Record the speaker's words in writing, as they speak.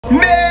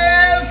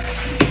Milk!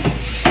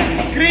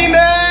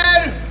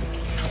 Creamer!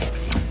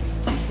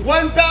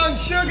 1 pound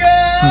sugar!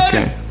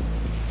 Okay.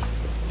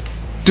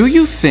 Do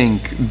you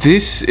think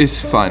this is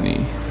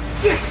funny?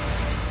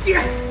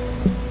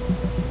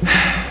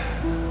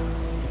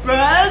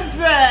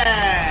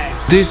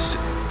 Perfect! This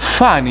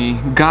funny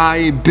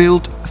guy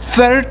built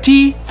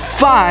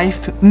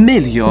 35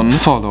 million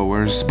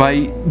followers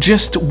by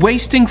just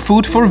wasting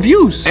food for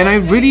views. And I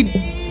really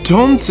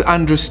don't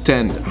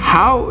understand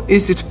how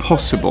is it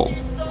possible.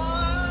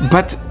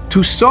 But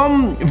to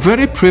some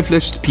very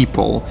privileged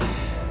people,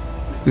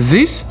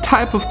 this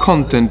type of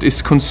content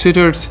is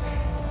considered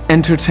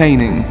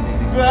entertaining.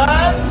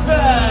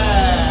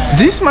 Perfect!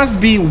 This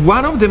must be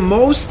one of the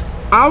most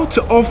out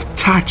of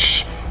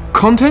touch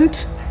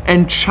content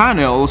and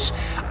channels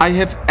I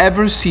have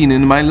ever seen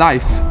in my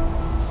life.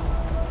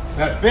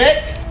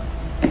 Perfect!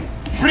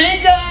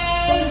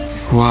 Freedom!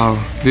 Wow,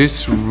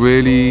 this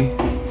really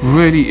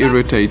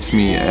irritates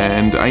me,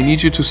 and I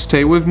need you to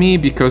stay with me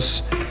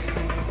because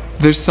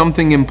there's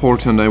something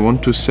important I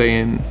want to say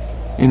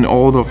in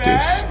all of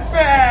this.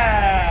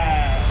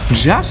 Perfect!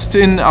 Just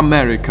in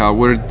America,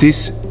 where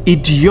this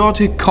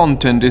idiotic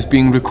content is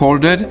being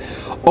recorded,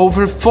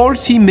 over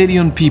 40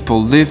 million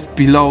people live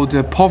below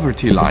the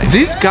poverty line.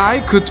 This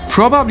guy could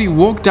probably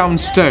walk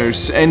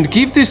downstairs and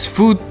give this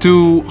food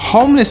to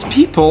homeless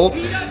people,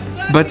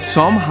 but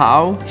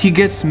somehow he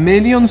gets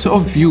millions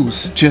of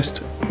views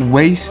just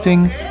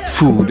wasting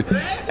food.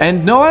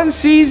 And no one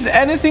sees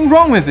anything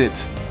wrong with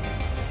it.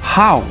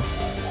 How?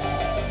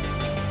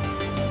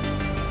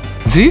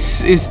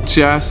 This is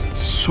just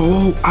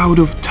so out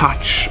of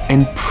touch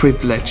and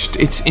privileged.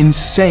 It's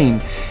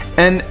insane.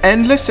 An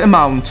endless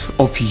amount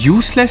of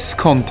useless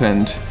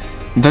content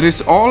that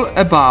is all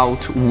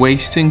about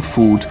wasting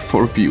food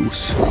for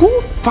views.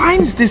 Who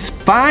finds this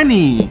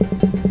funny?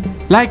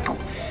 Like,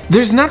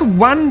 there's not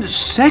 1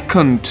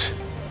 second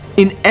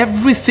in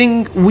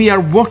everything we are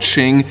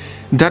watching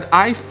that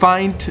I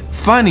find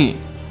funny.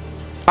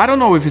 I don't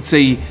know if it's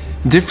a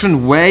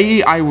different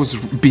way I was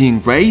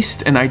being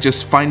raised and I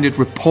just find it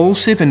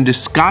repulsive and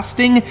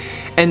disgusting,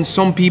 and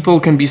some people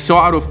can be so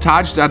out of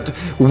touch that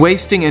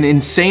wasting an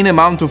insane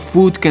amount of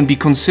food can be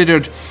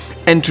considered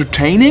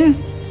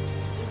entertaining.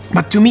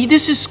 But to me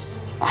this is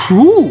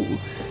cruel.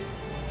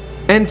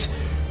 And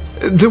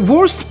the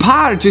worst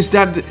part is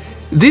that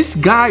this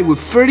guy with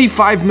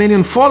 35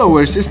 million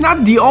followers is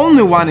not the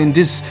only one in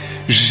this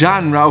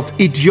genre of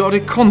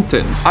idiotic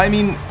content. I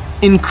mean,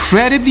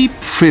 incredibly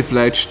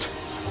privileged,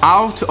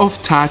 out of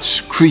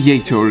touch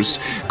creators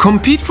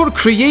compete for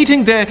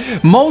creating the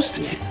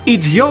most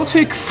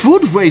idiotic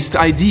food waste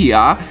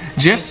idea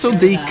just so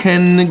they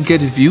can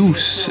get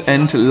views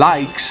and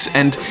likes,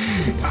 and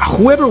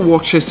whoever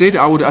watches it,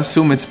 I would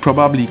assume it's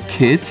probably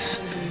kids,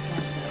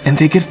 and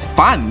they get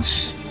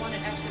funds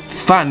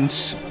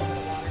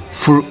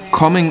for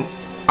coming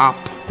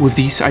up with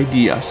these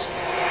ideas.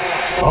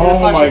 Oh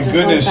my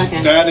goodness,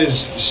 that is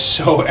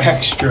so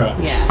extra.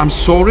 Yeah. I'm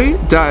sorry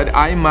that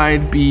I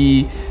might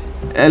be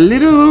a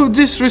little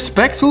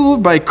disrespectful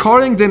by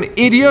calling them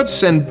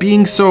idiots and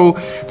being so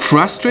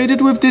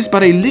frustrated with this,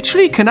 but I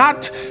literally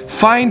cannot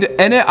find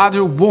any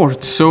other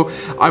word. So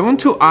I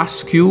want to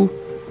ask you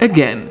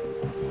again.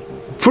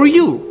 For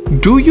you,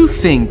 do you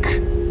think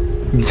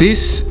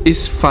this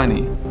is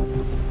funny?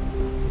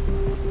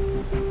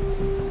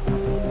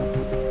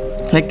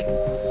 Like,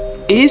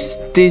 is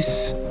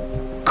this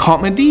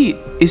comedy?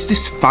 Is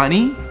this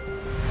funny?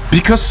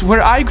 Because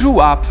where I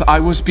grew up, I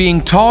was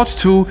being taught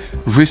to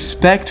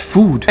respect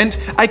food. And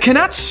I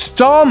cannot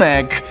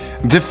stomach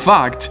the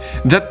fact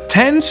that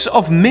tens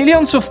of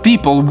millions of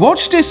people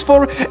watch this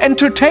for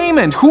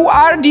entertainment. Who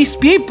are these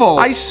people?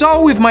 I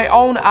saw with my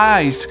own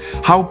eyes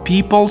how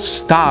people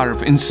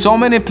starve in so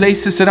many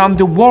places around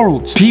the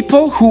world.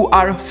 People who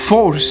are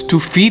forced to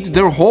feed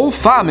their whole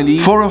family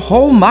for a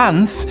whole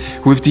month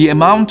with the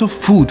amount of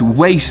food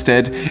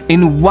wasted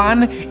in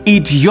one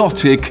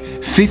idiotic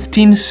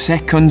 15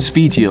 seconds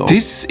video.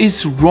 This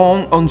is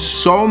wrong on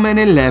so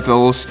many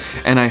levels,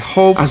 and I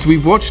hope as we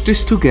watch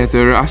this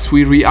together, as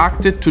we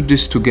reacted to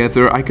this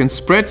together, I can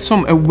spread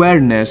some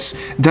awareness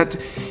that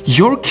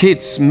your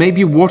kids may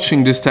be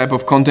watching this type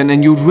of content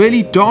and you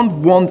really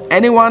don't want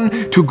anyone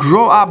to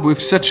grow up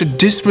with such a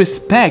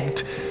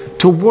disrespect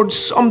towards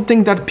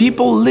something that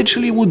people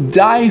literally would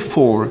die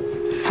for.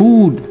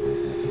 Food.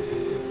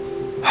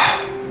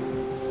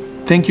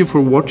 Thank you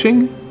for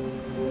watching,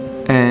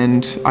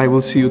 and I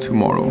will see you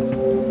tomorrow.